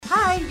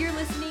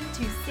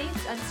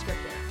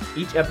Unscripted.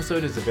 Each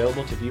episode is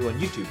available to view on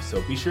YouTube,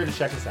 so be sure to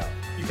check us out.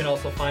 You can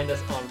also find us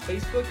on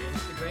Facebook,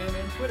 Instagram,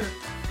 and Twitter.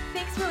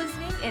 Thanks for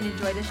listening and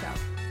enjoy the show.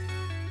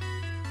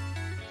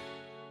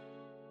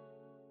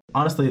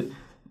 Honestly,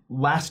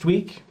 last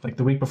week, like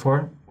the week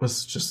before,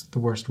 was just the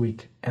worst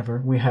week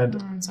ever. We had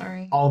I'm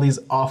sorry. all these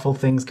awful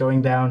things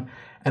going down,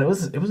 and it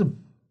was a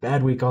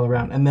bad week all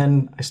around. And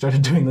then I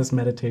started doing this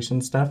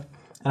meditation stuff,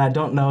 and I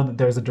don't know that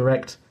there's a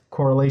direct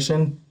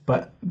correlation,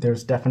 but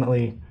there's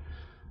definitely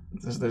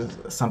there's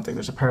something.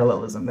 There's a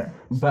parallelism there.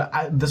 But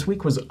this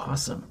week was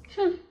awesome.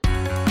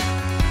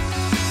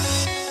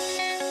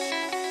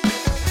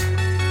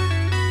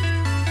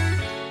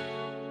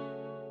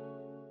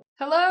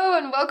 Hello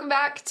and welcome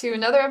back to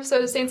another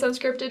episode of Saints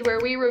Unscripted, where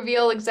we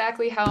reveal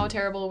exactly how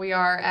terrible we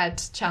are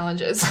at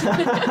challenges. What?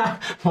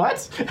 At I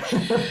least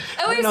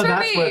didn't know for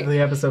that's me. what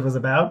the episode was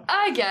about.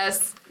 I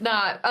guess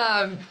not.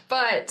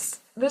 But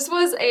this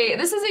is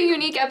a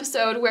unique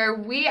episode where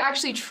we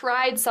actually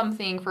tried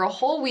something for a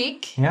whole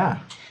week. Yeah.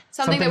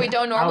 Something that we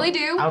don't normally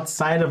do.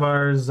 Outside of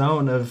our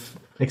zone of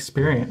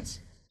experience.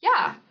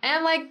 Yeah,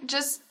 and like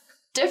just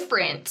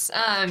different.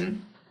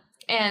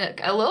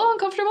 And a little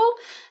uncomfortable.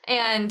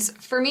 And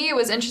for me, it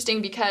was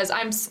interesting because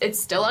it's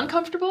still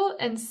uncomfortable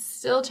and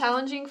still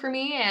challenging for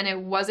me, and it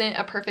wasn't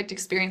a perfect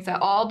experience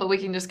at all, but we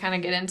can just kind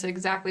of get into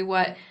exactly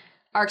what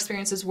our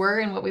experiences were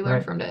and what we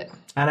learned from it.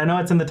 And I know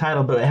it's in the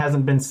title, but it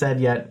hasn't been said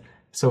yet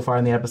so far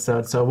in the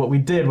episode. So what we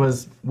did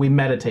was we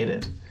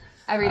meditated.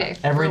 Every day.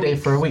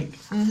 For a week.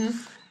 Mm-hmm.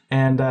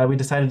 And we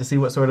decided to see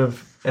what sort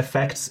of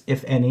effects,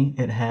 if any,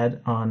 it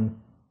had on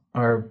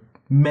our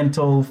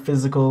mental,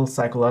 physical,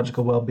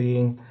 psychological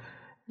well-being.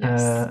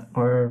 Yes.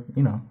 Or,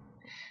 you know.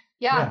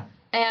 Yeah.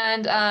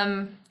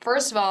 And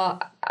first of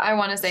all, I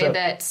want to say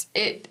that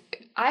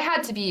I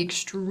had to be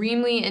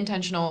extremely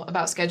intentional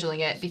about scheduling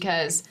it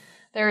because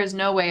there is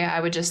no way I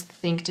would just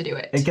think to do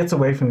it. It gets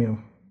away from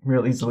you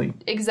real easily.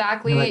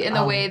 Exactly, like, in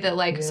the way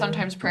that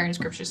sometimes prayer and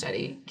scripture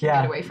study can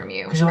get away from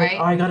you, Because you're right?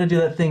 like, oh, I got to do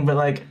that thing, but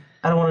like,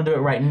 I don't want to do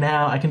it right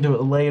now. I can do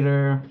it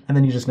later. And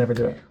then you just never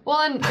do it.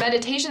 Well, and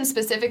meditation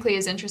specifically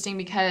is interesting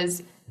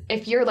because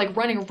if you're like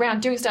running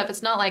around doing stuff,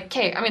 it's not like,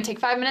 okay, I'm going to take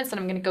 5 minutes and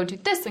I'm going to go do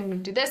this, I'm going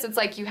to do this. It's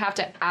like you have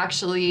to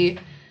actually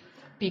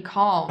be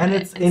calm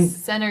and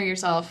center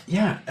yourself.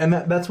 Yeah, and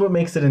that's what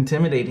makes it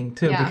intimidating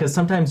too, Yeah. because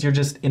sometimes you're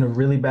just in a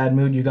really bad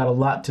mood. You got a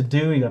lot to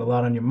do. You got a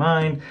lot on your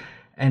mind.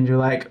 And you're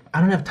like,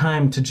 I don't have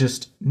time to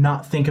just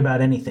not think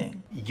about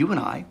anything. You and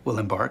I will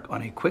embark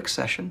on a quick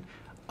session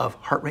of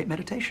heart rate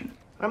meditation.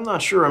 I'm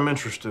not sure I'm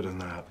interested in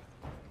that.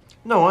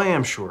 No, I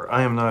am sure.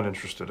 I am not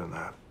interested in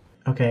that.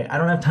 Okay, I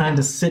don't have time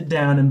to sit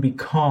down and be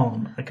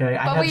calm. Okay,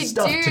 I have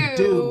stuff to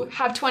do.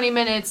 Have 20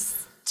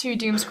 minutes to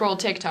doom scroll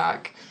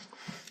TikTok.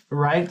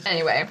 Right?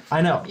 Anyway.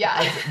 I know.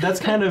 Yeah.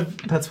 That's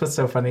what's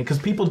so funny, because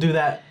people do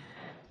that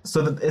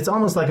so that it's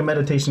almost like a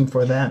meditation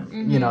for them.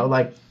 Mm-hmm. You know,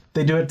 like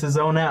they do it to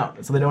zone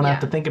out so they don't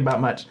have to think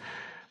about much.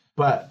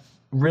 But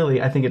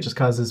really, I think it just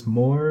causes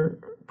more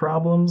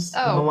problems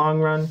in the long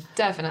run.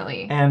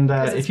 Definitely. And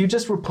if you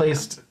just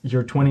replaced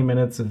your 20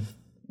 minutes of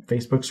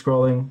Facebook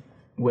scrolling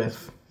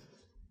with,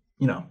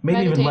 you know,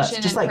 maybe even less,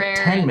 just like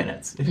 10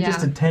 minutes. If you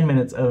just did 10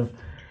 minutes of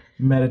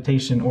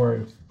meditation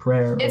or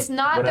prayer. It's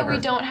not whatever. that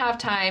we don't have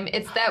time.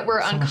 It's that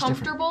we're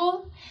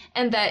uncomfortable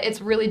and that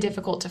it's really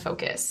difficult to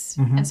focus.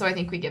 Mm-hmm. And so I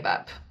think we give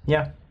up.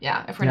 Yeah.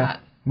 Yeah, if we're not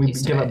We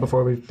used give to up it.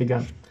 before we've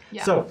begun.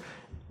 Yeah. So,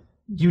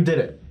 you did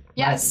it.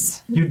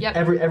 Yes. Right?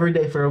 Every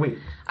day for a week.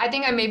 I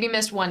think I maybe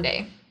missed one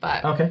day,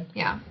 but Okay.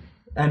 yeah.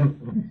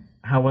 And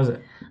how was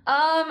it?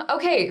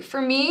 Okay,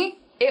 for me,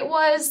 it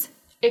was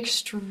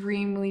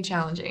extremely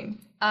challenging.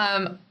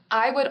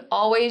 I would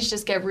always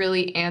just get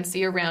really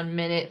antsy around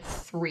minute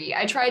 3.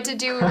 I tried to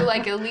do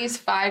like at least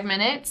 5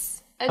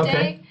 minutes a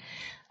day.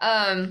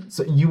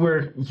 So you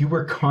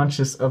were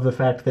conscious of the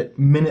fact that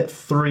minute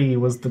 3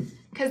 was the...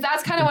 Because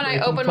that's kind of when I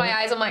open my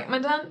eyes, I'm like, am I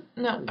done?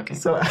 No, okay.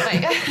 So,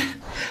 Like,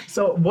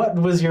 so what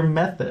was your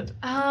method?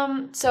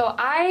 so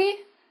I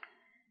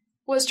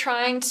was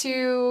trying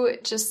to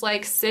just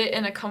like sit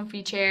in a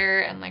comfy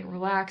chair and like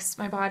relax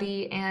my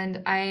body,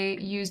 and I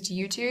used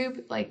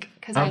YouTube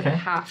because I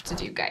have to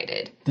do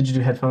guided. Did you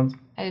do headphones?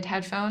 I did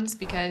headphones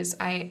because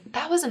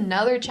that was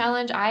another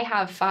challenge. I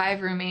have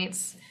 5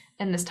 roommates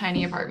in this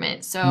tiny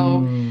apartment,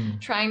 so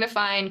trying to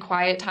find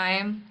quiet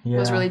time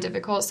was really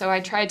difficult. So I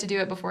tried to do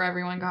it before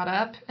everyone got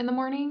up in the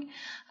morning.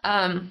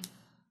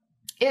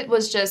 It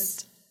was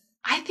just,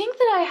 I think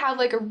that I have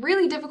like a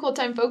really difficult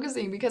time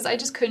focusing because I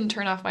just couldn't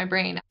turn off my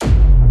brain.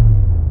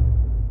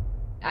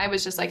 I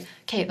was just like,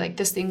 okay, like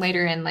this thing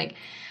later, and like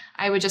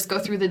I would just go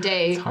through the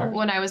day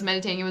when I was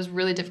meditating. It was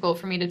really difficult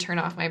for me to turn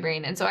off my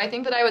brain. And so I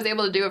think that I was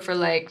able to do it for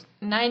like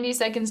 90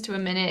 seconds to a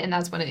minute, and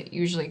that's when it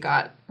usually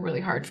got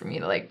really hard for me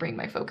to like bring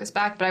my focus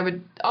back. But I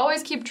would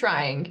always keep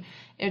trying.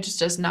 It's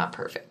just not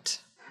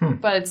perfect.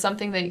 But it's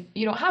something that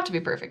you don't have to be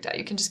perfect at.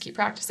 You can just keep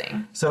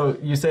practicing. So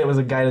you say it was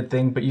a guided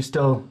thing, but you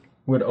still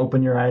would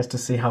open your eyes to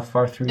see how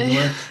far through you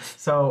were.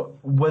 So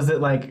was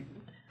it like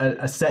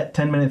a set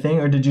 10-minute thing,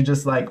 or did you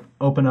just like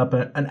open up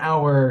an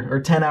hour or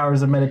 10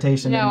 hours of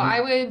meditation? No,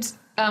 I would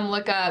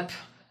look up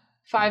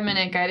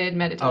 5-minute guided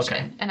meditation,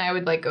 Okay. and I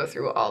would like go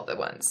through all the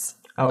ones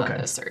Okay.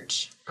 on the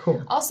search.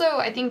 Cool. Also,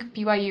 I think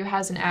BYU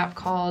has an app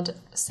called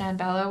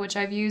Sanbella, which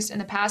I've used in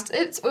the past.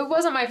 It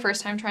wasn't my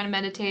first time trying to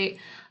meditate.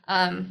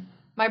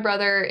 My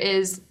brother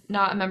is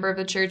not a member of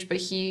the church, but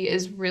he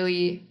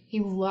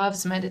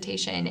loves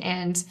meditation,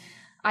 and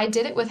I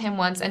did it with him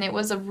once, and it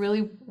was a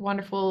really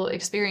wonderful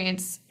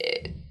experience.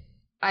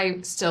 I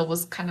still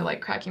was kind of like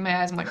cracking my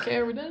eyes. I'm like, okay,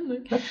 are we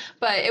done?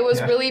 But it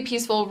was really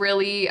peaceful,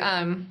 really,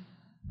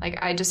 like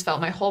I just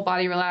felt my whole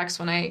body relax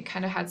when I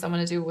kind of had someone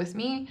to do it with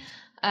me.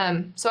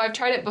 So I've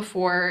tried it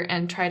before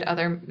and tried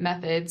other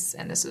methods,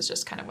 and this is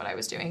just kind of what I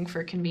was doing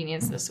for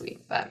convenience this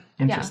week. But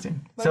Interesting.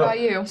 Yeah. What about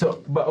you?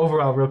 But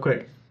overall, real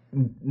quick,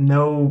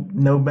 no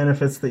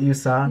benefits that you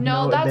saw?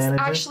 No, that's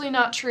advantages? actually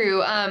not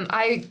true.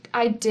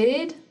 I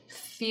did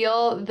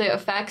feel the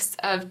effects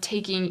of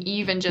taking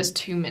even just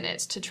 2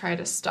 minutes to try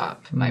to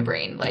stop my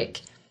brain.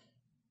 Like,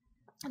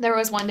 there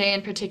was one day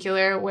in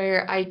particular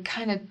where I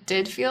kind of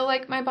did feel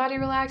like my body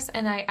relaxed,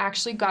 and I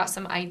actually got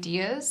some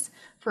ideas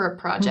for a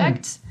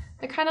project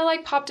that kind of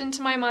like popped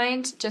into my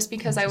mind just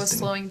because I was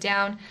slowing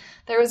down.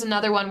 There was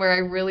another one where I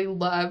really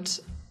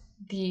loved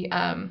the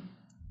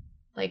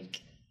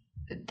like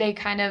they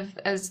kind of,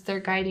 as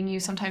they're guiding you,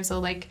 sometimes they'll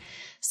like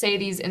say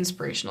these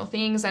inspirational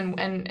things, and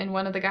in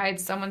one of the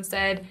guides someone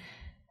said,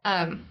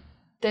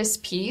 this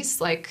piece,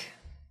 like,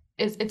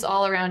 it's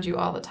all around you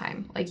all the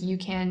time. Like, you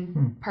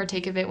can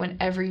partake of it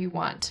whenever you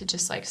want to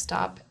just like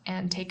stop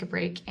and take a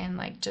break and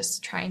like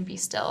just try and be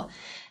still.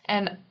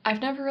 And I've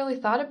never really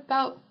thought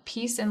about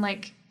peace and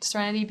like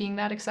serenity being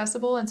that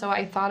accessible, and so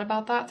I thought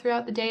about that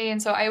throughout the day.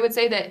 And so I would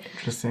say that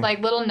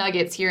like little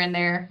nuggets here and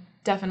there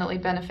definitely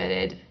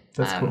benefited.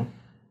 That's cool.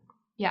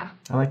 Yeah.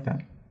 I like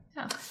that.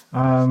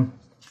 Yeah.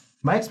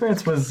 My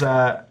experience was,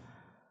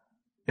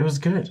 it was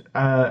good.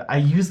 I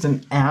used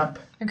an app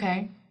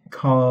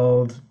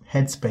called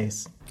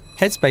Headspace.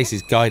 Headspace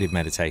is guided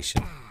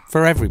meditation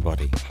for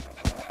everybody,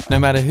 no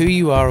matter who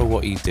you are or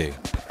what you do.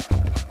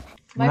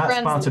 Not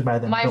sponsored by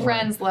them. My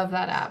friends love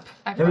that app.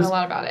 I've heard a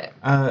lot about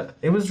it.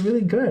 It was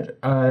really good.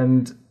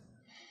 And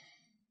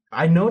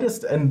I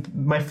noticed, and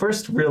my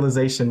first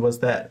realization was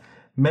that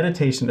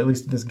meditation, at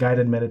least this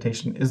guided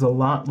meditation, is a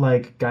lot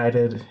like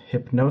guided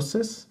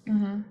hypnosis.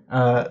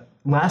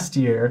 Last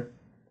year,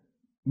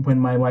 when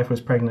my wife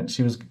was pregnant,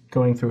 she was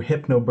going through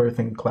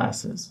hypnobirthing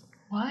classes.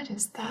 What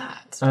is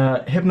that?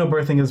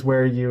 Hypnobirthing is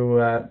where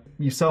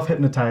you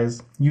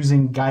self-hypnotize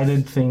using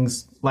guided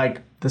things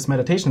like this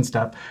meditation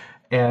stuff,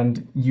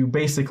 and you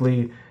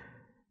basically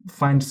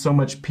find so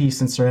much peace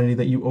and serenity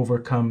that you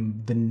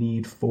overcome the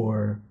need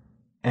for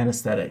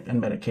anesthetic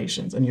and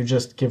medications, and you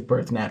just give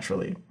birth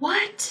naturally.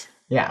 What?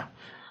 Yeah.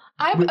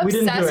 I'm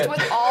obsessed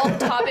with all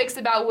topics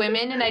about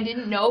women, and I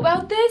didn't know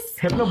about this.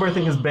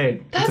 Hypnobirthing is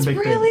big. That's it's a big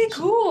really thing.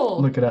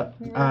 cool. Look it up.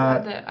 I'm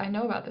glad that I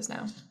know about this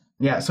now.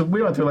 Yeah, so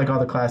we went through like all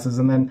the classes,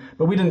 and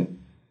but we didn't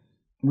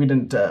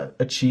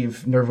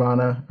achieve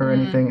nirvana or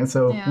anything, and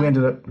so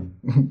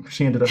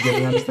she ended up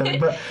getting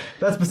anesthetic. But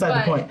that's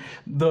beside the point.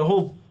 The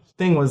whole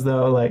thing was,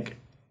 though, like,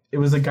 it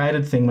was a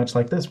guided thing, much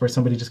like this, where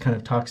somebody just kind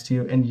of talks to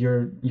you, and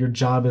your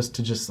job is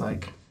to just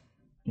like,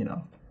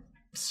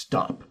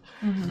 stop.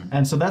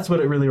 And so that's what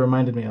it really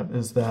reminded me of,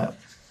 is that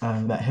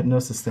that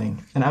hypnosis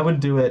thing. And I would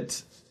do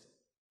it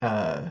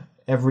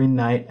every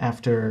night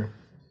after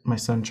my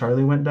son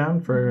Charlie went down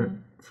for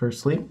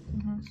sleep.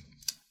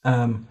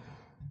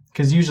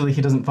 Because usually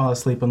he doesn't fall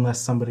asleep unless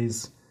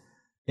somebody's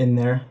in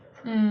there.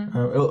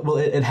 Well,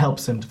 it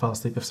helps him to fall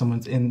asleep if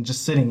someone's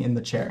just sitting in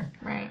the chair.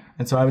 Right.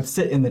 And so I would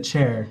sit in the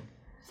chair,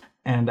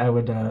 and I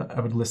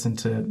would listen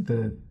to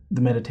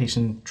the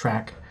meditation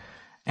track,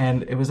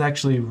 and it was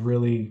actually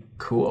really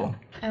cool.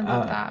 I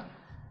love that.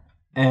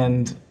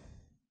 And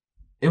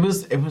it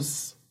was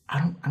I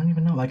don't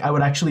even know. Like, I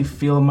would actually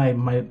feel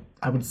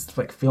I would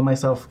like feel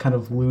myself kind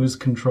of lose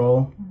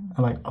control, and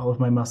like all of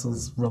my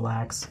muscles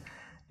relax.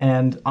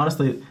 And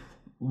honestly,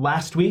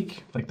 last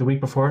week, like the week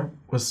before,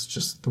 was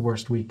just the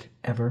worst week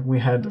ever. We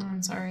had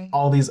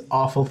all these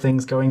awful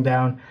things going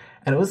down,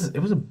 and it was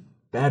a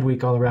bad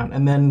week all around.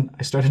 And then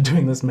I started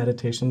doing this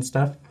meditation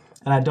stuff,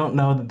 and I don't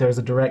know that there's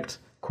a direct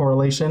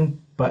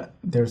correlation, but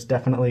there's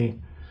definitely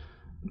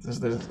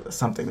there's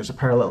something. There's a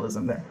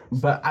parallelism there.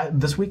 But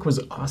this week was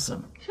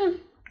awesome.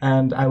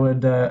 And I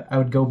would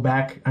go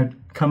back. I'd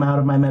come out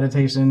of my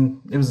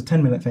meditation. It was a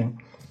 10-minute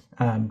thing,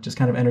 just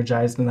kind of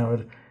energized, and I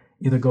would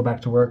either go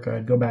back to work or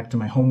I'd go back to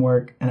my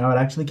homework, and I would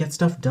actually get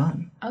stuff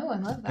done. Oh, I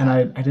love that. And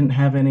I didn't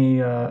have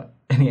any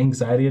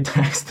anxiety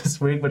attacks this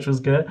week, which was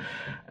good,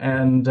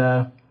 and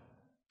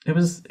it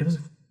was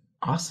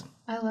awesome.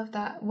 I love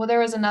that. Well, there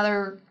was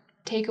another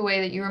takeaway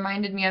that you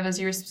reminded me of as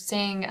you were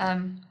saying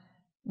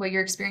what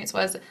your experience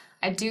was.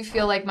 I do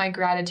feel like my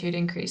gratitude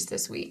increased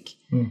this week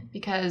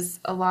because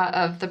a lot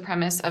of the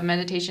premise of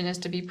meditation is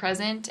to be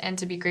present and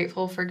to be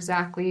grateful for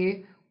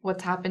exactly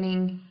what's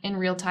happening in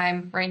real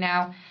time right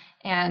now.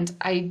 And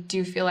I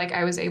do feel like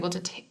I was able to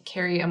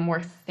carry a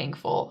more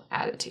thankful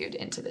attitude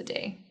into the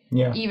day.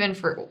 Yeah. Even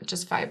for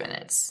just 5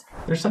 minutes.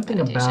 There's something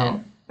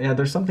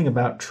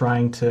about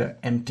trying to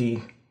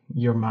empty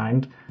your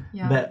mind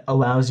that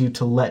allows you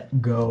to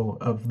let go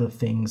of the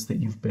things that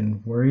you've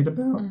been worried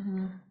about.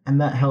 And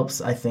that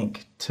helps, I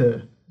think,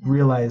 to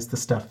realize the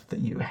stuff that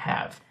you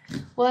have.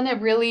 Well, and it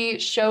really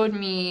showed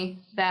me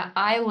that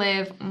I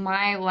live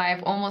my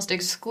life almost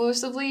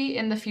exclusively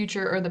in the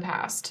future or the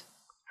past.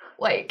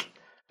 Like,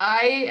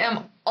 I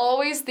am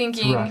always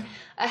thinking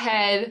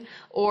ahead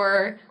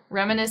or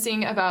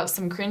reminiscing about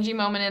some cringy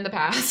moment in the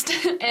past.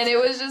 And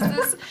it was just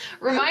this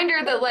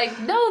reminder that, like,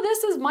 no,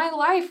 this is my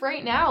life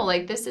right now.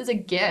 Like, this is a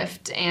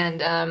gift.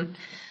 And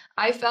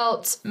I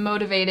felt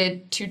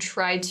motivated to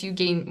try to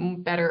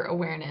gain better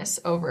awareness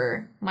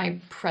over my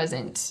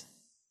present,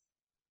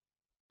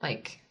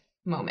 like,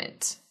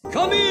 moment.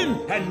 Come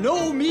in and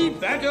know me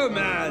better,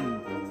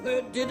 man.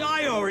 Did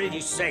I already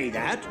say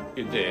that?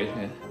 You did,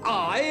 yeah.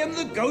 I am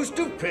the ghost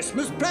of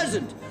Christmas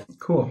present.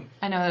 Cool.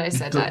 I know that I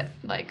said that,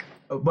 like,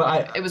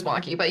 but it was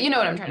wonky, but you know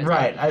what I'm trying to say.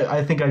 Right.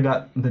 I think I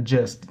got the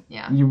gist.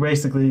 Yeah. You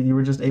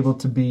were just able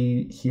to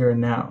be here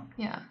and now.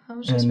 Yeah, that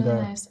was just really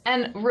nice.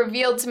 And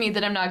revealed to me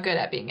that I'm not good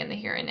at being in the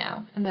here and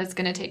now, and that's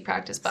going to take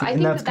practice. But I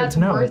think that's good to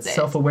know. Worth it's it.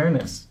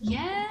 Self-awareness.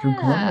 Yeah. You're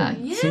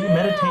growing. Yeah. See,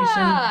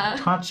 meditation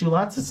taught you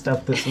lots of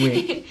stuff this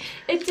week.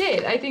 It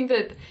did. I think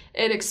that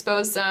it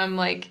exposed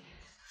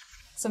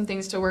some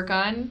things to work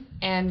on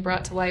and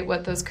brought to light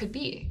what those could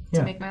be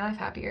to make my life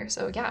happier.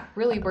 So yeah,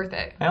 really worth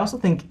it. I also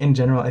think in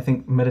general, I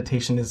think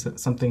meditation is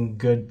something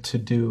good to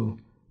do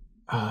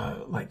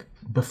like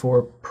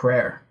before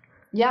prayer.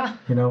 Yeah.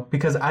 You know,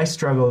 because I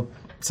struggle.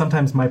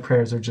 Sometimes my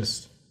prayers are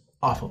just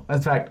awful.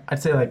 In fact,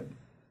 I'd say like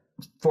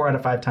 4 out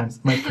of 5 times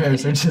my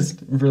prayers are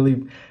just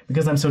really,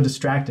 because I'm so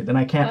distracted and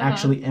I can't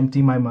actually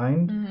empty my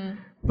mind.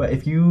 But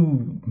if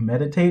you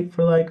meditate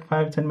for like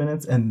 5-10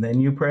 minutes and then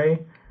you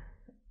pray,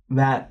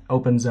 that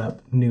opens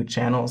up new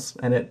channels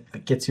and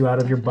it gets you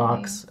out of your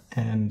box.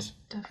 And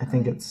I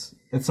think it's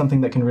something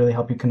that can really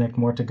help you connect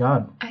more to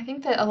God. I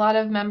think that a lot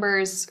of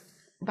members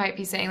might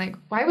be saying, like,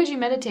 why would you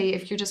meditate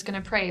if you're just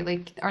going to pray?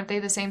 Like, aren't they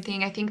the same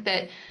thing? I think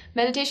that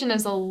meditation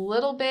is a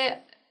little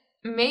bit,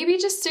 maybe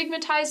just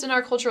stigmatized in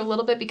our culture a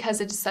little bit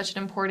because it is such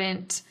an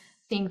important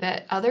thing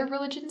that other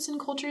religions and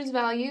cultures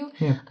value.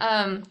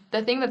 Yeah.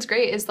 The thing that's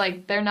great is,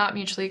 like, they're not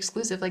mutually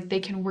exclusive. Like, they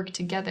can work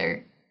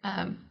together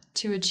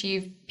to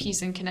achieve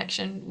peace and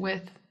connection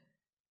with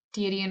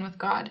deity and with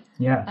God.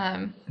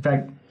 Yeah. In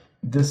fact,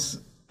 this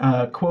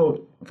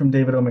quote from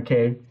David O.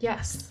 McKay.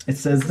 Yes. It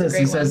says this.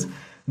 He says,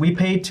 "We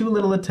pay too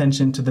little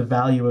attention to the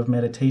value of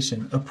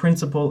meditation, a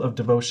principle of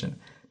devotion.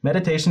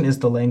 Meditation is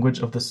the language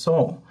of the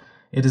soul.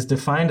 It is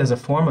defined as a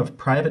form of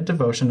private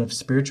devotion of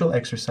spiritual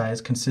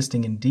exercise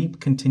consisting in deep,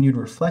 continued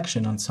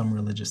reflection on some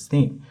religious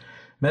theme.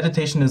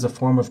 Meditation is a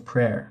form of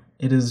prayer.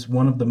 It is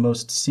one of the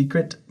most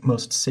secret,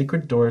 most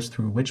sacred doors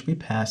through which we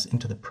pass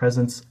into the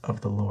presence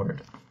of the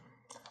Lord."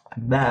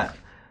 And that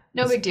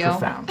no big deal.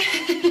 Profound.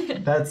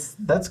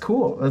 That's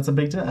cool. That's a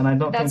big deal, and I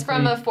don't. That's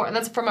from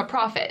a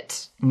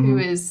prophet who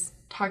is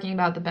talking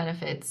about the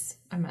benefits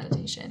of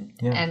meditation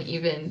and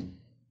even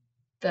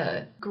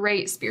the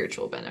great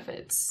spiritual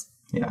benefits.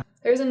 Yeah.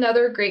 There's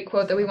another great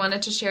quote that we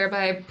wanted to share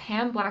by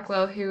Pam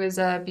Blackwell, who is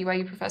a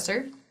BYU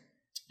professor.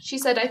 She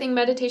said, "I think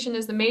meditation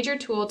is the major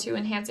tool to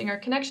enhancing our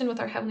connection with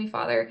our Heavenly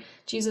Father,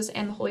 Jesus,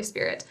 and the Holy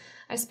Spirit.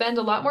 I spend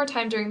a lot more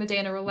time during the day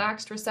in a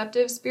relaxed,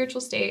 receptive,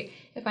 spiritual state.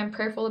 If I'm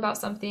prayerful about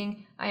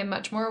something, I am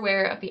much more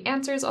aware of the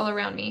answers all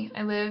around me.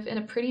 I live in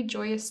a pretty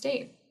joyous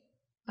state."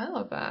 I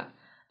love that.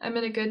 I'm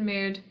in a good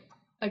mood,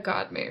 a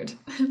God mood.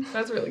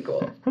 That's really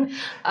cool.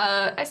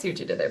 I see what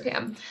you did there,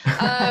 Pam.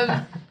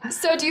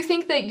 So do you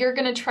think that you're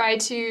going to try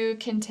to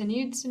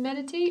continue to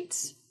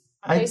meditate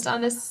based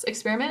on this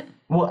experiment?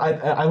 Well,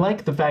 I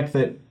like the fact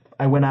that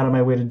I went out of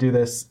my way to do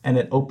this and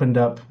it opened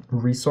up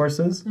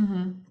resources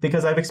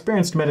because I've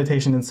experienced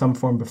meditation in some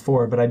form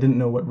before, but I didn't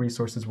know what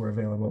resources were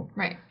available.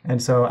 Right.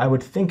 And so I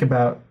would think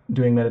about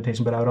doing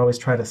meditation, but I would always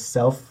try to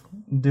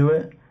self-do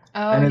it.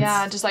 Oh,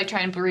 yeah, just like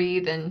try and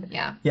breathe and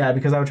yeah. Yeah,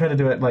 because I would try to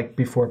do it like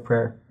before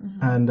prayer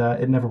and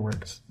it never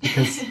worked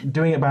because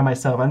doing it by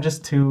myself, I'm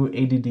just too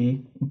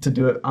ADD to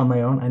do it on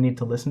my own. I need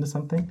to listen to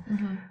something.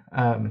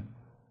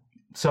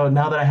 So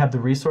now that I have the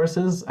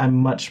resources, I'm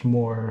much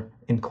more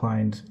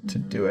inclined to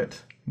do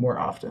it more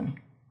often.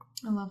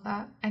 I love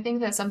that. I think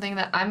that's something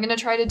that I'm going to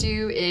try to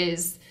do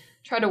is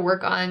try to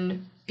work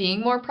on being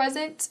more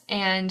present.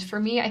 And for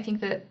me, I think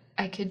that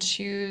I could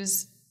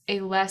choose a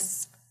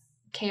less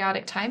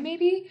chaotic time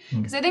maybe.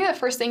 Because I think that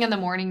first thing in the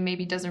morning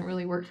maybe doesn't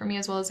really work for me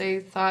as well as I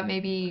thought.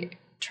 Maybe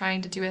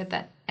trying to do it at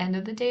the end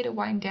of the day to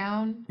wind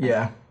down.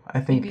 Yeah, I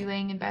think. Maybe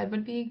laying in bed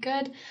would be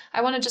good.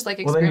 I want to just like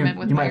experiment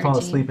with you my might fall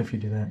routine. asleep if you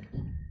do that.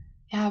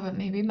 Yeah, but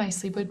maybe my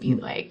sleep would be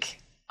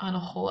like on a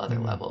whole other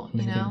level,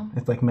 you know?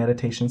 It's like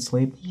meditation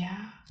sleep. Yeah.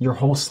 Your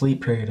whole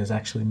sleep period is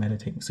actually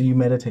meditating. So you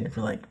meditate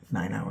for like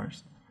 9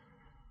 hours.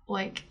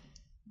 Like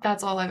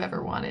that's all I've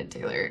ever wanted,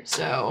 Taylor.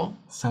 So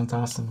Sounds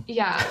awesome.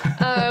 yeah.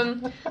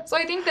 So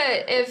I think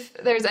that if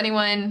there's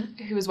anyone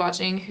who's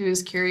watching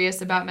who's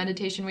curious about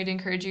meditation, we'd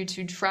encourage you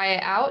to try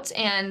it out.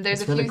 And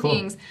there's It's a really few cool.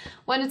 things.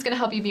 One, it's going to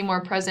help you be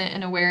more present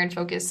and aware and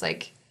focused,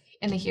 like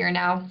in the here and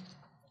now.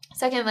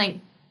 Second, like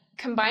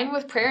combined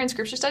with prayer and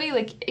scripture study,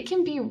 like it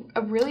can be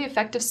a really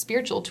effective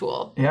spiritual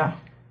tool. Yeah.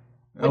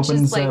 Which is,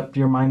 Opens like- up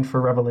your mind for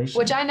revelation.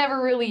 Which I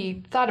never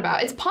really thought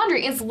about. It's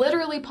pondering. It's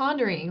literally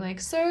pondering. Like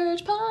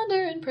search,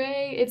 ponder, and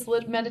pray.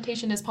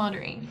 Meditation is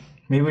pondering.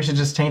 Maybe we should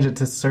just change it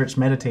to search,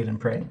 meditate, and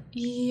pray.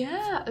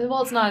 Yeah.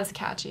 Well, it's not as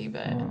catchy,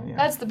 but yeah.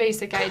 that's the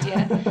basic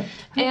idea.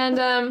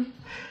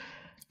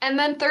 And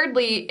then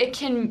thirdly, it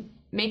can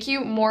make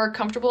you more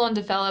comfortable and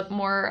develop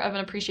more of an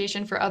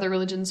appreciation for other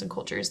religions and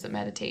cultures that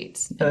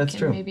meditate. Yeah, that's can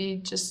true. Maybe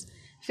just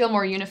feel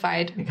more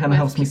unified. It kind of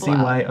helps me see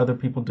why other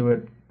people do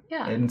it.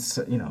 Yeah. And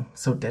so,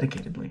 so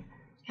dedicatedly.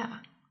 Yeah.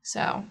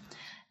 So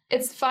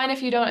it's fine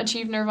if you don't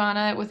achieve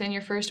nirvana within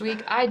your first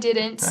week. I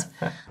didn't.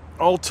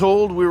 All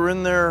told, we were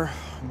in there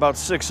about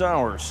 6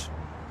 hours.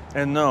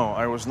 And no,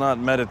 I was not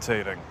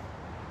meditating.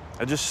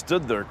 I just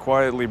stood there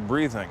quietly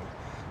breathing.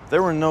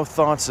 There were no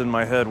thoughts in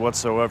my head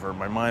whatsoever.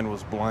 My mind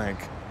was blank.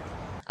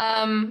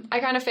 I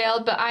kind of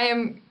failed, but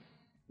I'm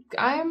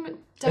dedicated.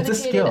 It's a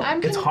skill.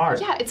 It's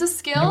hard. Yeah, it's a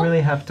skill. You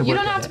really have to You work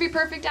don't at have to it. be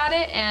perfect at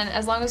it, and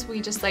as long as we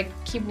just like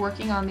keep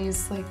working on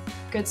these like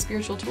good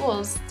spiritual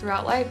tools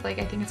throughout life, like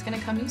I think it's gonna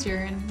come easier,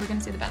 and we're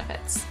gonna see the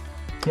benefits.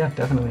 Yeah,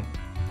 definitely.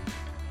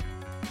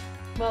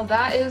 Well,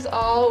 that is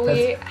all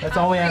we. That's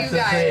all we have for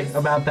you to say guys.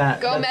 about that.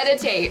 Go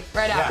meditate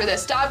right after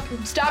this. Stop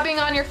being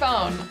on your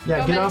phone. Yeah,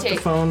 Go get meditate. off the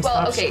phone.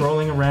 Well, Stop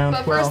scrolling around.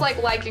 But first,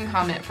 like and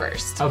comment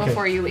first Okay.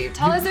 before you leave.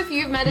 Tell us if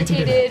you've can do that.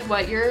 meditated,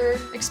 what your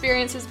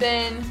experience has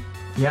been.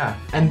 Yeah,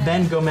 and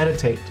then go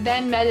meditate.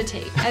 Then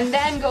meditate, and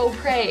then go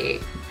pray,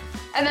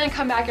 and then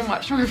come back and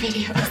watch more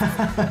videos.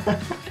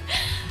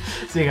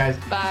 See you guys.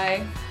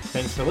 Bye.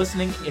 Thanks for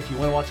listening. If you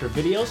want to watch our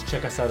videos,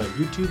 check us out on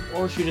YouTube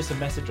or shoot us a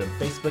message on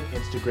Facebook,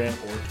 Instagram,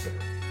 or Twitter.